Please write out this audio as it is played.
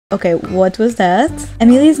Okay, what was that?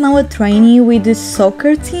 Amelia is now a trainee with the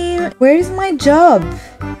soccer team. Where is my job?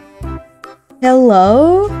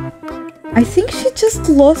 Hello? I think she just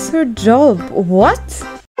lost her job. What?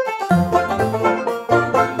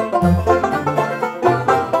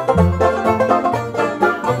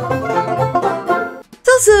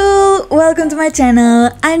 Sul Sul! Welcome to my channel.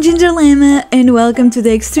 I'm GingerLlama and welcome to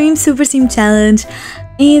the Extreme Super Sim Challenge.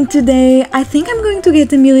 And today I think I'm going to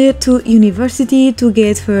get Amelia to university to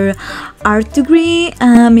get her art degree.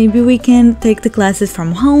 Maybe we can take the classes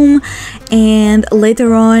from home, and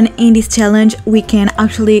later on in this challenge we can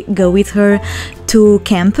actually go with her to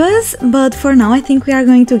campus. But for now I think we are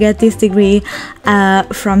going to get this degree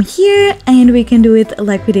from here, and we can do it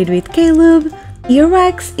like we did with Caleb.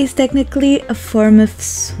 Earwax is technically a form of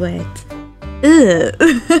sweat. Ugh.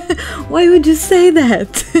 Why would you say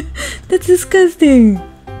that? That's disgusting.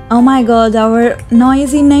 Oh my god, our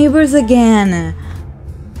noisy neighbors again.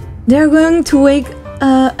 They're going to wake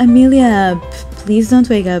Amelia up. Please don't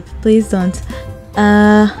wake up. Please don't.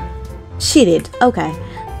 She did. Okay.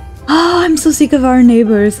 Oh, I'm so sick of our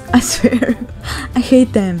neighbors. I swear. I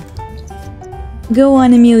hate them. Go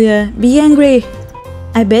on, Amelia. Be angry.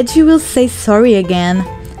 I bet she will say sorry again.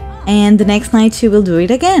 And the next night she will do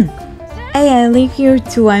it again. Hey, I live here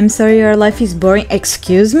too. I'm sorry your life is boring.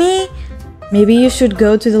 Excuse me? Maybe you should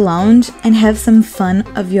go to the lounge and have some fun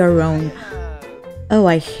of your own. Oh,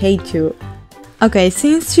 I hate you. Okay,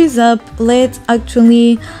 since she's up, let's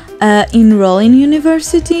actually enroll in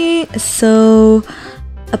university. So,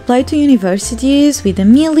 apply to universities with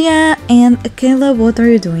Amelia. And Caleb, what are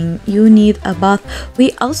you doing? You need a bath.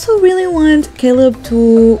 We also really want Caleb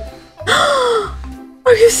to...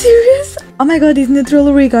 Are you serious? Oh my god, isn't it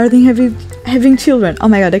really regarding having children? Oh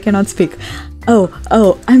my god, I cannot speak. Oh,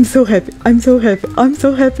 I'm so happy. I'm so happy. I'm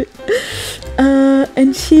so happy.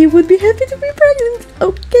 And she would be happy to be pregnant.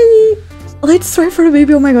 Okay. Let's try for a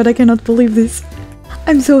baby. Oh my god, I cannot believe this.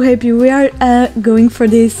 I'm so happy. We are going for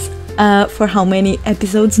this for how many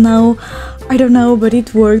episodes now? I don't know, but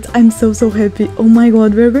it worked. I'm so happy. Oh my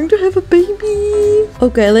god, we're going to have a baby.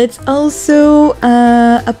 Okay, let's also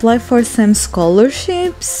apply for some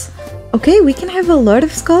scholarships. Okay, we can have a lot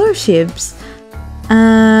of scholarships.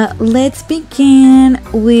 Let's begin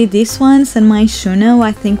with this one, San Mai Shuno.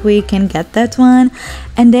 I think we can get that one.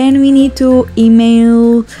 And then we need to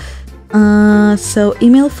email,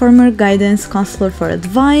 email former guidance counselor for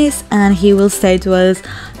advice, and he will say to us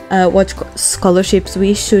what scholarships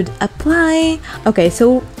we should apply. Okay,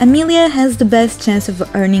 so Amelia has the best chance of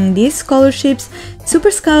earning these scholarships.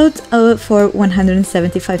 Super Scout for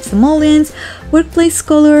 175 simoleons, Workplace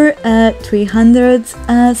Scholar 300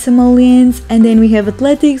 simoleons, and then we have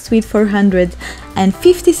Athletics with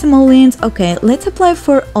 450 simoleons. Okay, let's apply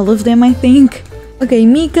for all of them, I think. Okay,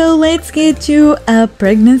 Miko, let's get you a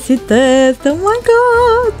pregnancy test. Oh my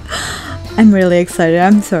god! I'm really excited,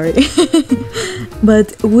 I'm sorry.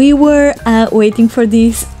 But we were waiting for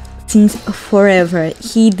this since forever.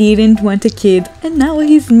 He didn't want a kid, and now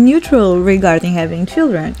he's neutral regarding having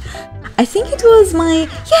children. I think it was my...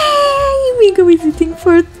 Yay! Miko is eating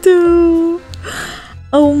for 2!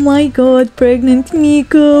 Oh my god, pregnant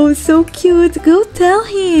Miko! So cute! Go tell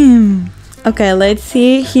him! Okay, let's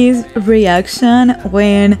see his reaction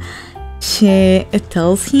when she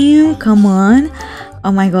tells him. Come on!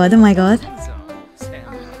 Oh my god, oh my god.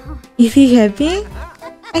 Is he happy?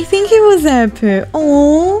 I think he was happy.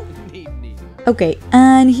 Oh. Okay,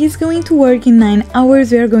 and he's going to work in 9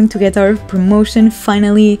 hours. We are going to get our promotion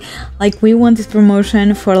finally. Like, we want this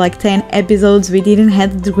promotion for like 10 episodes. We didn't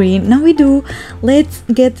have the degree. Now we do. Let's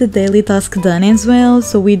get the daily task done as well,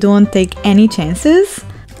 so we don't take any chances.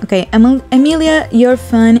 Okay, Amelia, your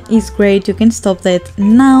fun is great. You can stop that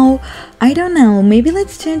now. I don't know. Maybe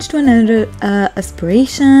let's change to another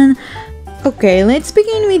aspiration. Okay, let's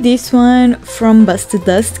begin with this one from Bust to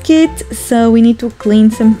Dust kit. So we need to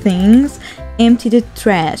clean some things. Empty the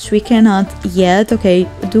trash. We cannot yet. Okay,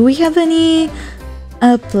 do we have any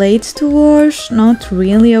plates to wash? Not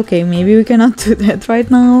really. Okay, maybe we cannot do that right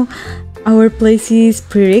now. Our place is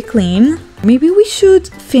pretty clean. Maybe we should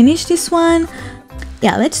finish this one.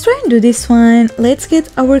 Yeah, let's try and do this one. Let's get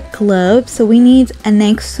our club. So we need an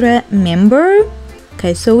extra member.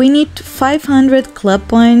 Okay, so we need 500 club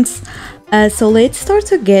points. So let's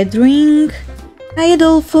start a gathering. Hi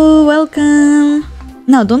Adolfo, welcome.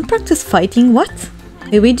 Now don't practice fighting, what?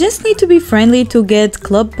 We just need to be friendly to get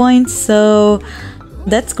club points, so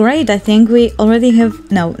that's great. I think we already have,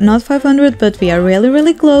 no, not 500, but we are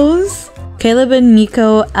really close. Caleb and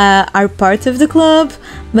Miko are part of the club,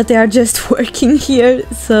 but they are just working here,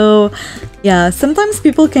 so Yeah, sometimes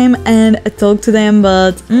people came and talk to them,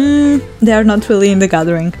 but they are not really in the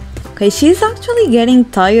gathering. Okay, she's actually getting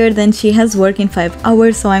tired and she has work in 5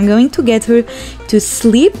 hours, so I'm going to get her to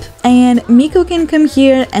sleep and Miko can come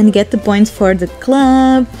here and get the points for the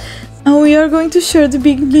club. Oh, we are going to share the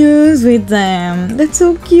big news with them. That's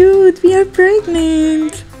so cute, we are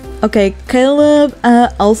pregnant. Okay, Caleb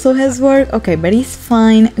also has work. Okay, but he's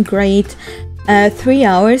fine, great. 3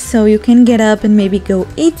 hours, so you can get up and maybe go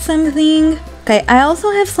eat something. Okay, I also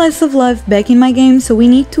have Slice of Life back in my game, so we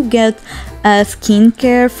need to get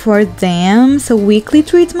skincare for them, so weekly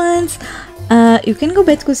treatments. You can go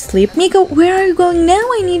back to sleep. Miko, where are you going now?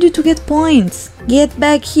 I need you to get points. Get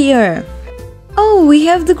back here. Oh, we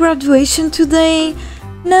have the graduation today.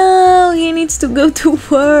 No, he needs to go to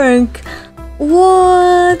work.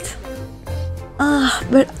 What?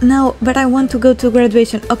 But I want to go to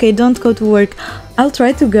graduation. Okay, don't go to work. I'll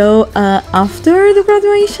try to go after the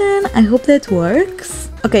graduation. I hope that works.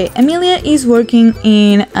 Okay, Amelia is working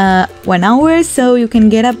in 1 hour, so you can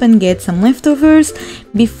get up and get some leftovers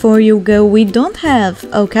before you go. We don't have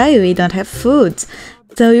food,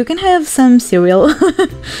 so you can have some cereal.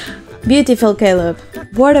 Beautiful, Caleb.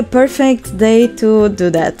 What a perfect day to do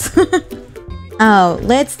that. Oh,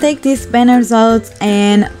 let's take these banners out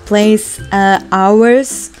and place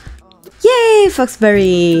ours. Yay,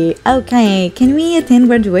 Foxberry! Okay, can we attend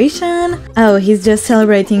graduation? Oh, he's just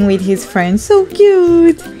celebrating with his friends, so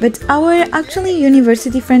cute! But our actually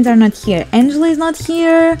university friends are not here. Angela is not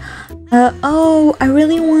here. Oh, I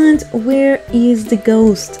really want... Where is the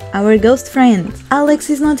ghost? Our ghost friend. Alex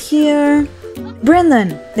is not here.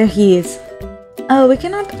 Brendan! There he is. Oh, we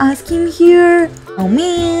cannot ask him here. Oh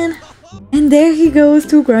man! And there he goes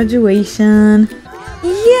to graduation.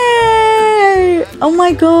 Yay! Oh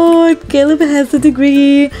my god, Caleb has a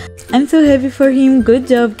degree. I'm so happy for him. Good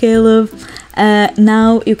job, Caleb.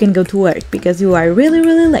 Now you can go to work because you are really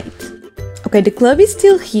late. Okay, the club is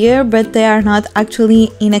still here, but they are not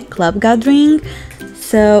actually in a club gathering.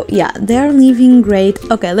 So yeah, they are leaving. Great.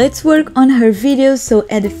 Okay, let's work on her videos. So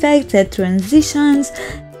add effects, add transitions,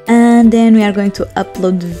 and then we are going to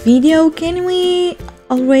upload the video. Can we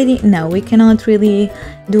already? No, we cannot really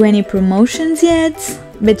do any promotions yet,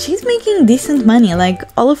 but she's making decent money. Like,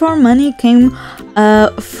 all of our money came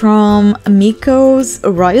from Miko's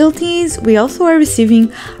royalties. We also are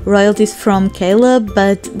receiving royalties from Caleb,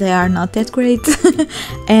 but they are not that great.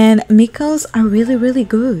 And Miko's are really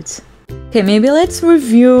good. Okay, maybe let's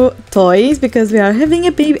review toys because we are having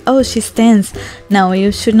a baby. Oh, she stands. No,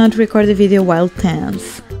 you should not record the video while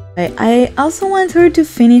tense. I also want her to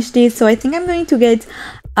finish this, so I think I'm going to get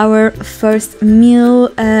our first meal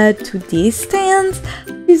to this stand.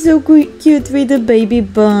 She's so cute with a baby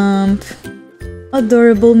bump.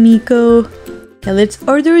 Adorable Miko. Okay, let's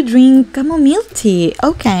order a drink. Chamomile tea.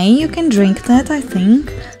 Okay, you can drink that, I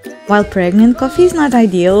think. While pregnant, coffee is not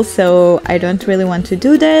ideal, so I don't really want to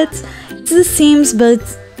do that. It's The Sims, but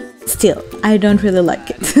still, I don't really like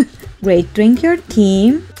it. Great, drink your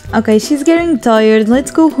tea. Okay, she's getting tired.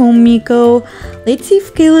 Let's go home, Miko. Let's see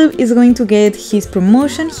if Caleb is going to get his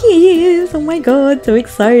promotion. He is! Oh my god, so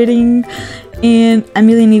exciting. And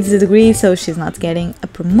Amelia needs a degree, so she's not getting a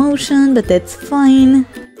promotion, but that's fine.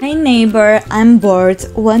 Hey neighbor, I'm bored.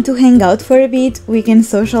 Want to hang out for a bit? We can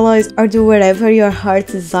socialize or do whatever your heart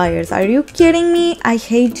desires. Are you kidding me? I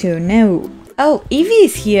hate you, no. Oh, Evie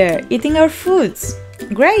is here, eating our foods.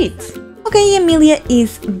 Great! Okay, Amelia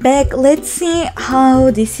is back. Let's see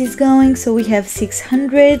how this is going. So we have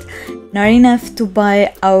 600, not enough to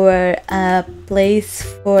buy our place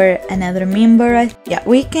for another member. Yeah,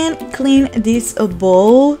 we can clean this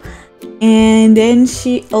bowl. And then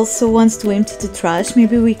she also wants to empty the trash.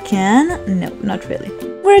 Maybe we can? No, not really.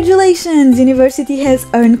 Congratulations! University has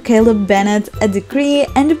earned Caleb Bennett a degree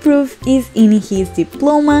and the proof is in his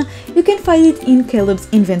diploma. You can find it in Caleb's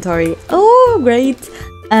inventory. Oh, great!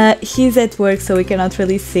 He's at work, so we cannot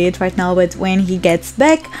really see it right now, but when he gets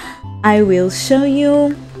back, I will show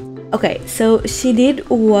you. Okay, so she did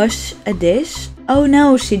wash a dish. Oh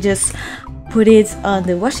no, she just put it on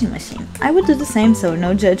the washing machine. I would do the same, so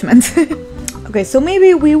no judgment. Okay, so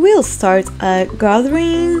maybe we will start a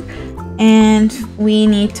gathering and we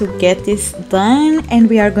need to get this done and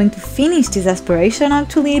we are going to finish this aspiration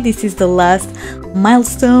actually. This is the last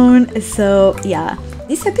milestone, so yeah.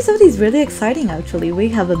 This episode is really exciting actually. We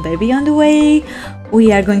have a baby on the way.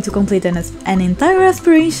 We are going to complete an entire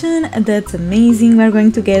aspiration. That's amazing. We're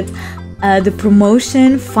going to get the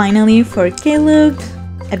promotion finally for Caleb.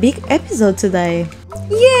 A big episode today.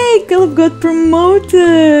 Yay! Caleb got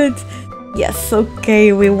promoted! Yes,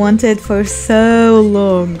 okay, we wanted for so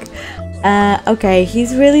long. Okay,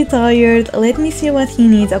 he's really tired. Let me see what he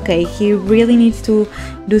needs. Okay, he really needs to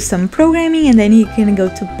do some programming and then he can go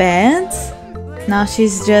to bed. Now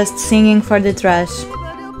she's just singing for the trash.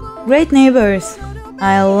 Great neighbors.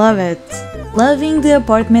 I love it. Loving the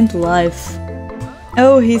apartment life.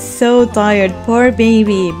 Oh, he's so tired. Poor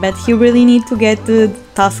baby. But he really needs to get the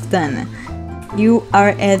task done. You are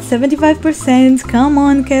at 75%. Come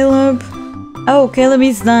on, Caleb. Oh, Caleb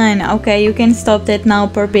is done. Okay, you can stop that now,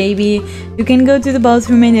 poor baby. You can go to the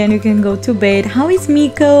bathroom and then you can go to bed. How is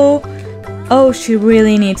Miko? Oh, she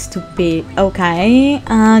really needs to pee. Okay,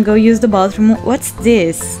 go use the bathroom. What's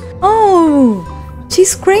this? Oh,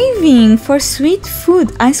 she's craving for sweet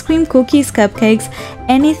food. Ice cream, cookies, cupcakes,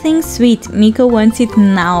 anything sweet. Miko wants it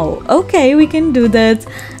now. Okay, we can do that.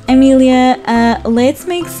 Amelia, let's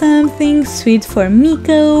make something sweet for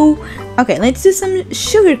Miko. Okay, let's do some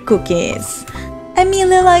sugar cookies.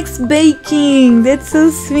 Amelia likes baking. That's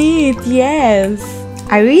so sweet. Yes.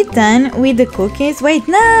 Are we done with the cookies? Wait,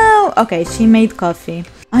 no! Okay, she made coffee.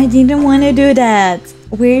 I didn't want to do that.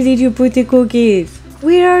 Where did you put the cookies?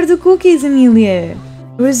 Where are the cookies, Amelia?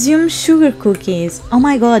 Resume sugar cookies. Oh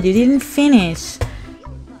my god, you didn't finish.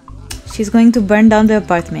 She's going to burn down the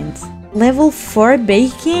apartment. Level 4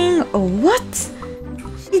 baking? Oh, what?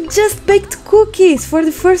 She just baked cookies for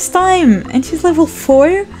the first time and she's level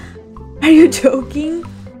 4? Are you joking?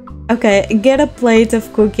 Okay, get a plate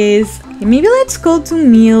of cookies. Maybe let's go to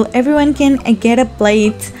meal. Everyone can get a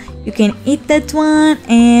plate. You can eat that one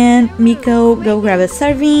and Miko, go grab a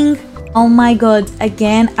serving. Oh my god,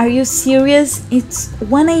 again? Are you serious? It's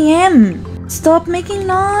 1 AM. Stop making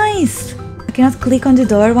noise. I cannot click on the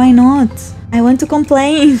door, why not? I want to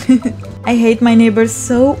complain. I hate my neighbors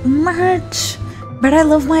so much. But I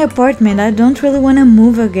love my apartment. I don't really want to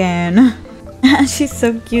move again. She's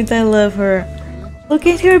so cute, I love her. Look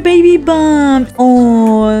at her baby bump.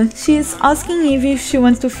 Oh, she's asking if she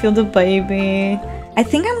wants to feel the baby. I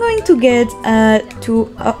think I'm going to get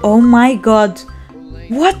oh my god.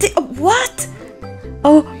 What? What?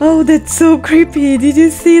 Oh, that's so creepy. Did you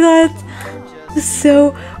see that?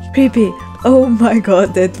 So creepy. Oh my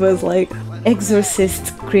god, that was like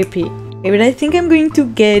exorcist creepy. Okay, but I think I'm going to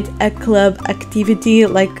get a club activity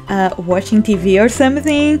like watching TV or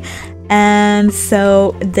something, and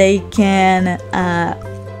so they can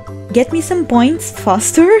get me some points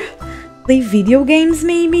faster. Play video games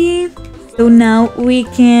maybe. So now we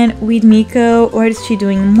can with Miko. What is she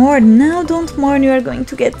doing? Mourn. No, don't mourn, you are going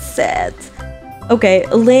to get sad. Okay,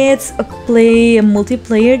 let's play a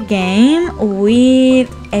multiplayer game with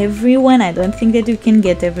everyone. I don't think that we can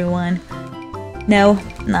get everyone. No,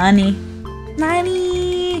 Nani.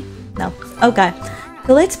 No. Okay.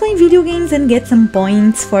 So let's play video games and get some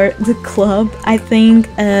points for the club. I think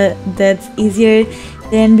that's easier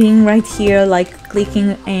than being right here, like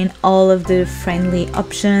clicking in all of the friendly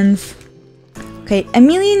options. Okay,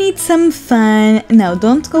 Amelia needs some fun. No,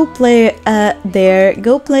 don't go play there.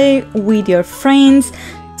 Go play with your friends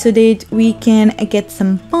so that we can get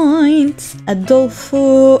some points.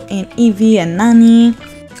 Adolfo and Evie and Nani.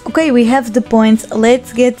 Okay, we have the points.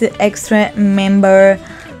 Let's get the extra member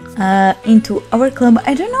into our club.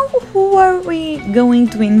 I don't know who are we going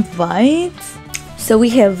to invite. So we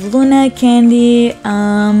have Luna, Candy,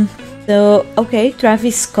 so okay,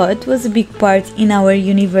 Travis Scott was a big part in our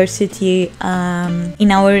university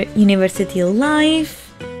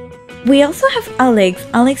life. We also have Alex.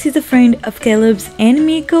 Alex is a friend of Caleb's and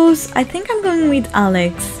Miko's. I think I'm going with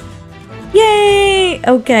Alex. Yay!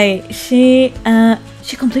 Okay, she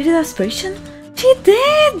completed aspiration? She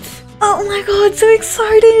did! Oh my god, so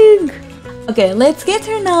exciting! Okay, let's get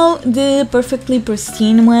her now the perfectly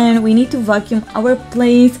pristine one. We need to vacuum our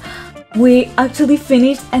place. We actually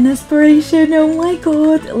finished an aspiration. Oh my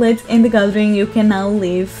god. Let's end the gathering. You can now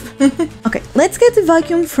leave. Okay, let's get the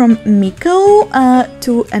vacuum from Miko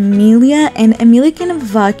to Amelia, and Amelia can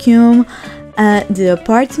vacuum the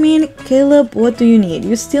apartment. Caleb, what do you need?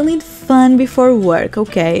 You still need fun before work.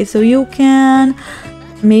 Okay, so you can...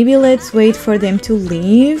 Maybe let's wait for them to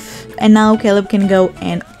leave. And now Caleb can go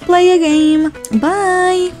and play a game.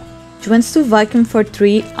 Bye! She wants to vacuum for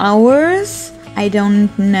 3 hours. I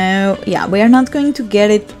don't know. Yeah, we are not going to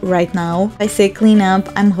get it right now. I say clean up.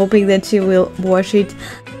 I'm hoping that she will wash it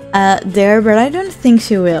there, but I don't think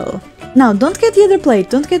she will. No, don't get the other plate.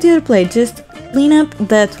 Don't get the other plate. Just clean up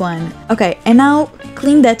that one. Okay, and now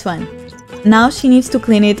clean that one. Now she needs to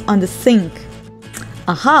clean it on the sink.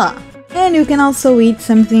 Aha! And you can also eat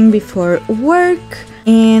something before work.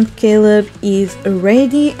 And Caleb is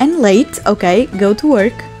ready and late. Okay, go to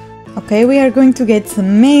work. Okay, we are going to get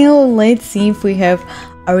some mail. Let's see if we have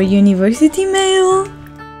our university mail.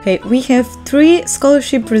 Okay, we have 3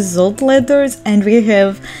 scholarship result letters and we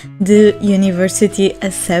have the university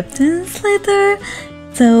acceptance letter.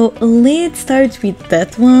 So let's start with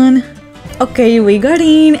that one. Okay, we got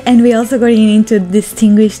in and we also got in into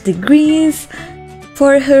distinguished degrees.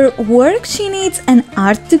 For her work, she needs an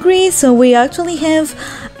art degree, so we actually have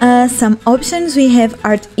some options. We have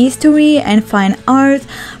art history and fine art.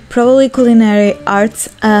 Probably culinary arts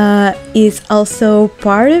is also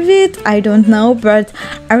part of it, I don't know, but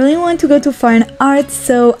I really want to go to fine arts,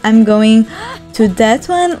 so I'm going to that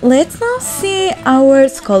one. Let's now see our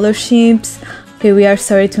scholarships. Okay, we are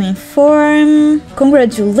sorry to inform.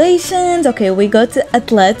 Congratulations! Okay, we got the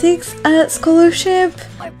athletics scholarship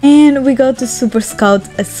and we got the Super Scout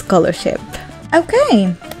scholarship.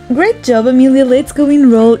 Okay, great job, Amelia. Let's go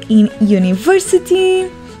enroll in university.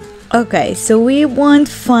 Okay, so we want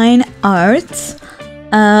fine arts.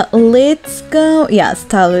 Let's go. Yeah,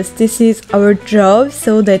 stylist. This is our job,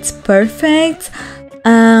 so that's perfect.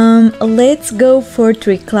 Let's go for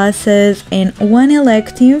 3 classes and 1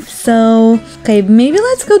 elective. So, okay, maybe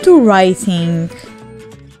let's go to writing.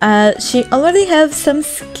 She already has some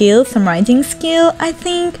skill, some writing skill, I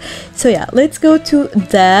think. So yeah, let's go to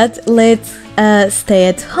that. Let's stay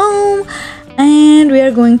at home. And we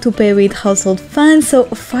are going to pay with household funds, so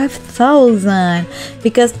 5,000,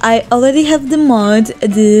 because I already have the mod,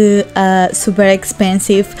 the super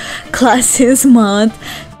expensive classes mod.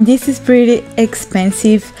 This is pretty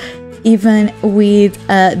expensive even with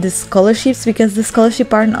the scholarships, because the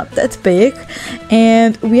scholarships are not that big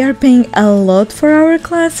and we are paying a lot for our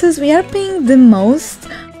classes. We are paying the most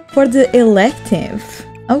for the elective.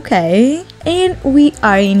 Okay, and we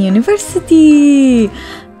are in university.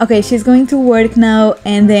 Okay, she's going to work now,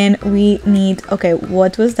 and then we need... Okay,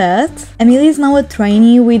 what was that? Amelia is now a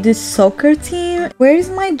trainee with the soccer team. Where is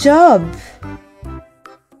my job?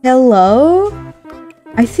 Hello?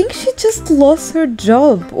 I think she just lost her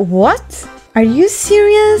job. What? Are you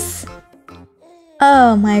serious?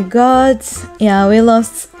 Oh my god. Yeah, we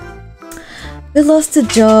lost the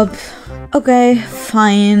job. Okay,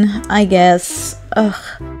 fine, I guess. Ugh.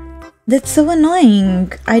 That's so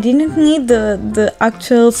annoying. I didn't need the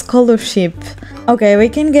actual scholarship. Okay, we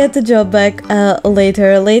can get the job back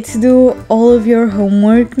later. Let's do all of your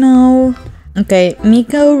homework now. Okay,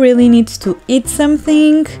 Miko really needs to eat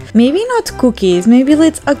something. Maybe not cookies. Maybe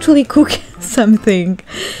let's actually cook something.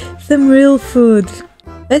 Some real food.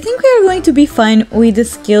 I think we are going to be fine with the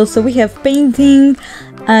skills. So we have painting.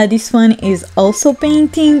 This one is also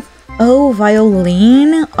painting. Oh,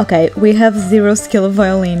 violin. Okay, we have 0 skill of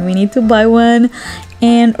violin. We need to buy one.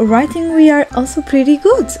 And writing, we are also pretty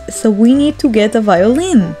good. So we need to get a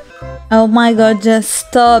violin. Oh my god, just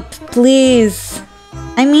stop, please.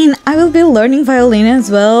 I mean, I will be learning violin as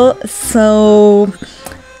well. So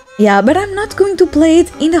yeah, but I'm not going to play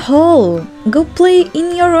it in the hall. Go play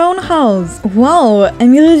in your own house. Wow,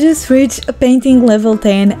 Amelia just reached a painting level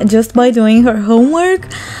 10 just by doing her homework.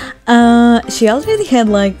 She already had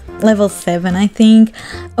like level 7, I think.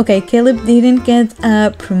 Okay, Caleb didn't get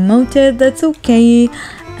promoted. That's okay.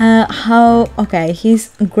 Okay,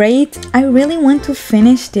 he's great. I really want to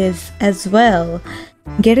finish this as well.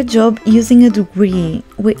 Get a job using a degree.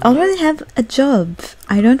 We already have a job.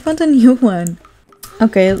 I don't want a new one.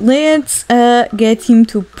 Okay, let's get him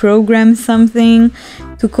to program something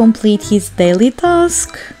to complete his daily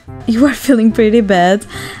task. You are feeling pretty bad.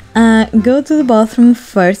 Go to the bathroom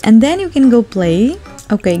first and then you can go play.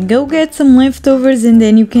 Okay, go get some leftovers and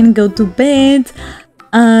then you can go to bed.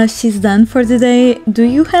 She's done for the day. Do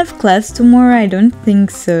you have class tomorrow? I don't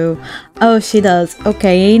think so. Oh, she does.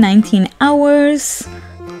 Okay, 19 hours.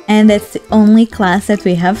 And that's the only class that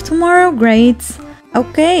we have tomorrow. Great.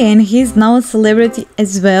 Okay, and he's now a celebrity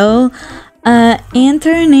as well.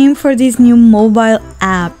 Enter a name for this new mobile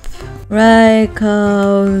app.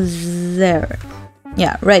 Raikozer.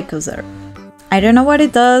 Yeah, Raikozer. I don't know what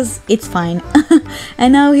it does, it's fine.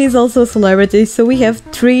 And now he's also a celebrity, so we have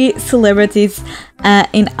 3 celebrities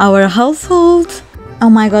in our household. Oh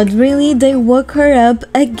my god, really? They woke her up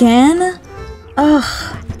again? Ugh,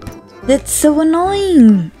 that's so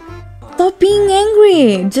annoying. Stop being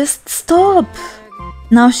angry, just stop.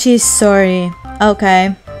 Now she's sorry.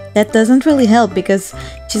 Okay, that doesn't really help because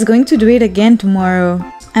she's going to do it again tomorrow.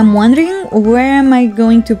 I'm wondering where am I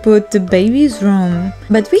going to put the baby's room?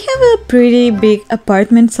 But we have a pretty big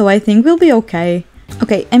apartment, so I think we'll be okay.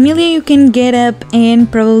 Okay, Amelia, you can get up and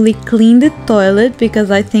probably clean the toilet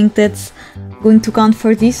because I think that's going to count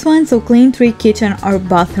for this one. So clean 3 kitchen or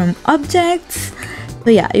bathroom objects. So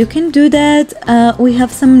yeah, you can do that. We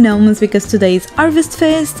have some gnomes because today is Harvest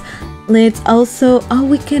Fest. Let's also... Oh,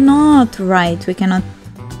 we cannot, right, we cannot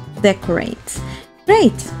decorate.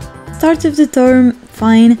 Great! Start of the term,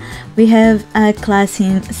 fine. We have a class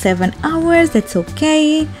in 7 hours, that's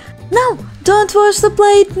okay. No! Don't wash the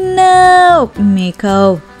plate! No!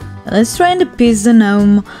 Miko. Let's try and appease the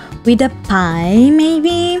gnome with a pie,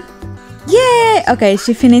 maybe? Yay! Okay,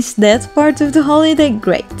 she finished that part of the holiday,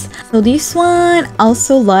 great. So this one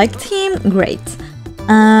also liked him, great.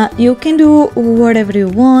 You can do whatever you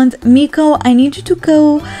want. Miko, I need you to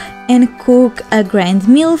go and cook a grand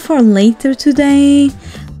meal for later today.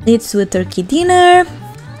 Let's do a turkey dinner.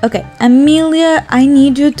 Okay, Amelia, I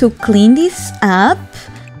need you to clean this up.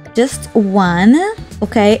 Just one.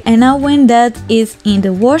 Okay, and now when that is in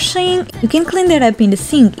the washing, you can clean that up in the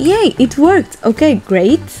sink. Yay, it worked. Okay,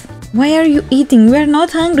 great. Why are you eating? We're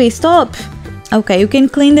not hungry, stop. Okay, you can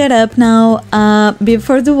clean that up now,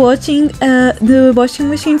 before the washing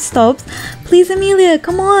machine stops. Please, Amelia,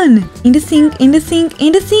 come on! In the sink, in the sink,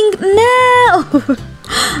 in the sink!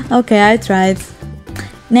 No! Okay, I tried.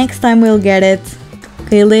 Next time we'll get it.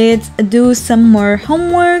 Okay, let's do some more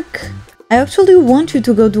homework. I actually want you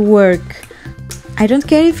to go to work. I don't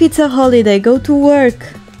care if it's a holiday, go to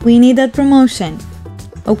work. We need that promotion.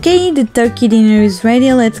 Okay, the turkey dinner is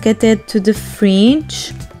ready, let's get it to the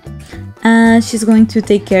fridge. She's going to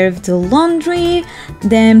take care of the laundry,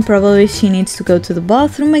 then probably she needs to go to the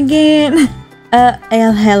bathroom again.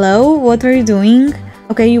 Hello, what are you doing?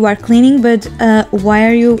 Okay, you are cleaning, but why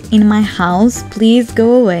are you in my house? Please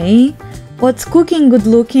go away. What's cooking, good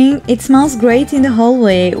looking? It smells great in the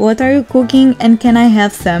hallway. What are you cooking and can I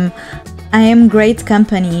have some? I am great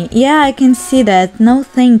company. Yeah, I can see that. No,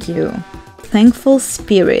 thank you. Thankful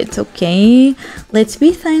spirit, okay? Let's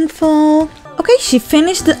be thankful. Okay, she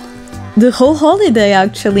finished the whole holiday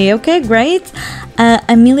actually. Okay, great.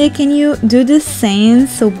 Amelia, can you do the same?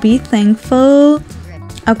 So be thankful.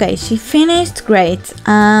 Okay, she finished. Great.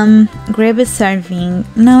 Grab a serving.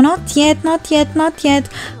 No, not yet, not yet, not yet.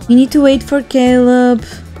 We need to wait for Caleb.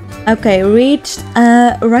 Okay, reached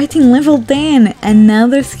writing level 10.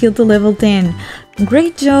 Another skill to level 10.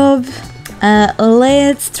 Great job.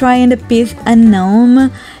 Let's try and appease a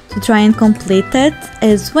gnome to try and complete that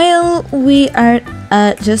as well. We are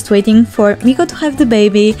just waiting for Miko to have the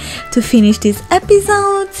baby to finish this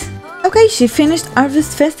episode. Okay, she finished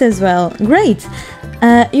Harvest Fest as well. Great.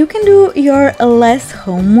 You can do your last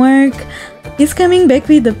homework. He's coming back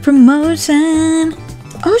with the promotion.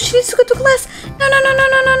 Oh, she needs to go to class. No, no, no, no,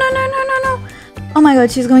 no, no, no, no, no, no, no. Oh my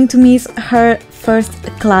god, she's going to miss her first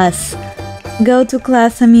class. Go to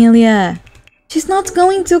class, Amelia. She's not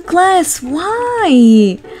going to class.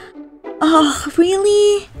 Why? Oh,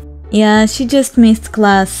 really? Yeah, she just missed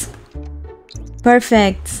class.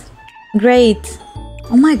 Perfect. Great.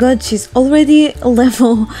 Oh my god, she's already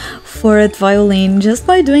level 4 at violin just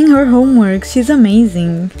by doing her homework. She's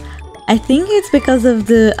amazing. I think it's because of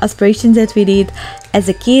the aspirations that we did as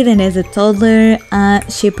a kid and as a toddler.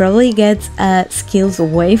 She probably gets skills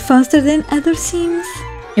way faster than other sims.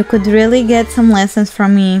 You could really get some lessons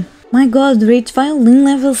from me. My god, reach violin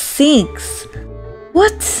level 6.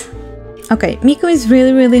 What? Okay, Miko is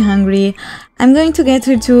really hungry. I'm going to get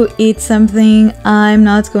her to eat something. I'm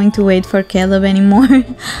not going to wait for Caleb anymore.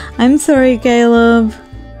 I'm sorry, Caleb.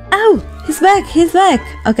 Oh, he's back, he's back.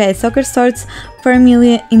 Okay, soccer starts for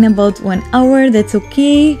Amelia in about 1 hour. That's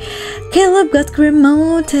okay. Caleb got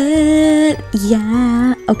promoted.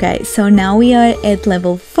 Yeah. Okay, so now we are at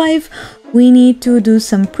level 5. We need to do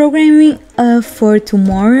some programming for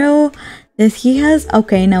tomorrow that he has.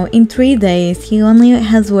 Okay, now in 3 days. He only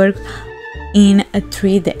has work in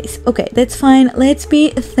 3 days. Okay, that's fine. Let's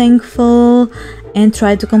be thankful and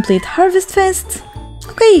try to complete Harvest Fest.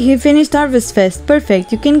 Okay, he finished Harvest Fest.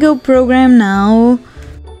 Perfect. You can go program now.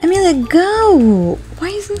 Amelia, go! Why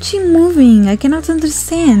isn't she moving? I cannot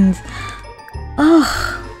understand. Oh,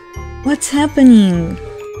 what's happening?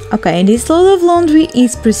 Okay, this load of laundry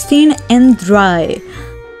is pristine and dry.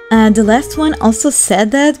 The last one also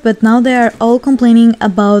said that, but now they are all complaining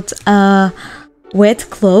about wet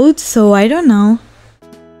clothes, so I don't know.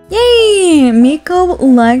 Yay! Miko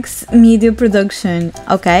likes media production.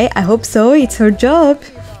 Okay, I hope so, it's her job.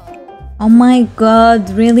 Oh my god,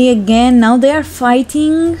 really again? Now they are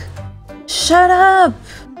fighting? Shut up!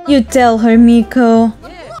 You tell her, Miko.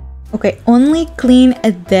 Okay, only clean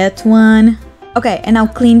at that one. Okay, and now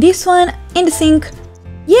clean this one in the sink.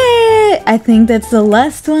 Yay! I think that's the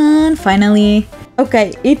last one, finally.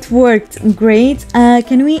 Okay, it worked. Great.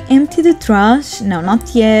 Can we empty the trash? No,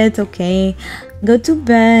 not yet. Okay, go to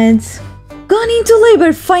bed. Gone into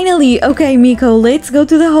labor, finally! Okay, Miko, let's go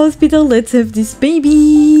to the hospital. Let's have this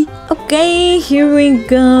baby. Okay, here we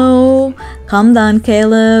go. Calm down,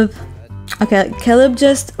 Caleb. Okay, Caleb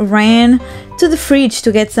just ran to the fridge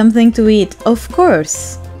to get something to eat. Of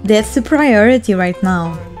course, that's the priority right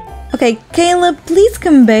now. Okay, Caleb, please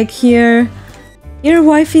come back here. Your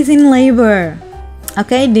wife is in labor.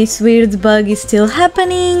 Okay, this weird bug is still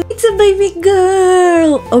happening. It's a baby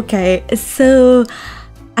girl. Okay, so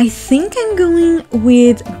I think I'm going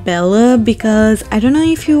with Bella because I don't know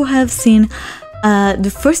if you have seen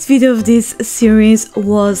the first video of this series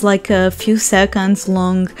was like a few seconds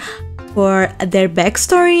long for their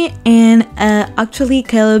backstory, and actually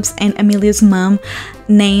Caleb's and Amelia's mom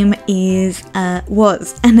name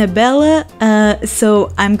was Annabella,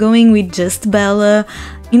 so I'm going with just Bella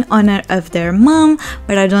in honor of their mom,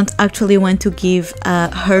 but I don't actually want to give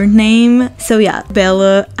her name. So yeah,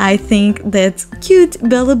 Bella, I think that's cute.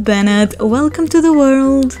 Bella Bennett, welcome to the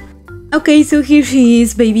world. Okay, so here she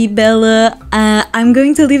is, baby Bella. I'm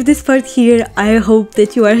going to leave this part here. I hope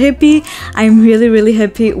that you are happy. I'm really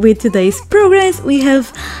happy with today's progress. We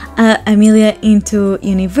have Amelia into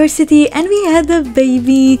university and we had a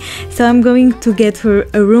baby. So I'm going to get her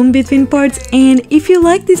a room between parts. And if you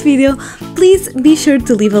like this video, please be sure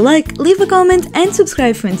to leave a like, leave a comment and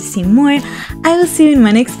subscribe if you want to see more. I will see you in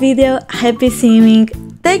my next video. Happy simming.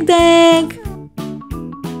 Dag dag!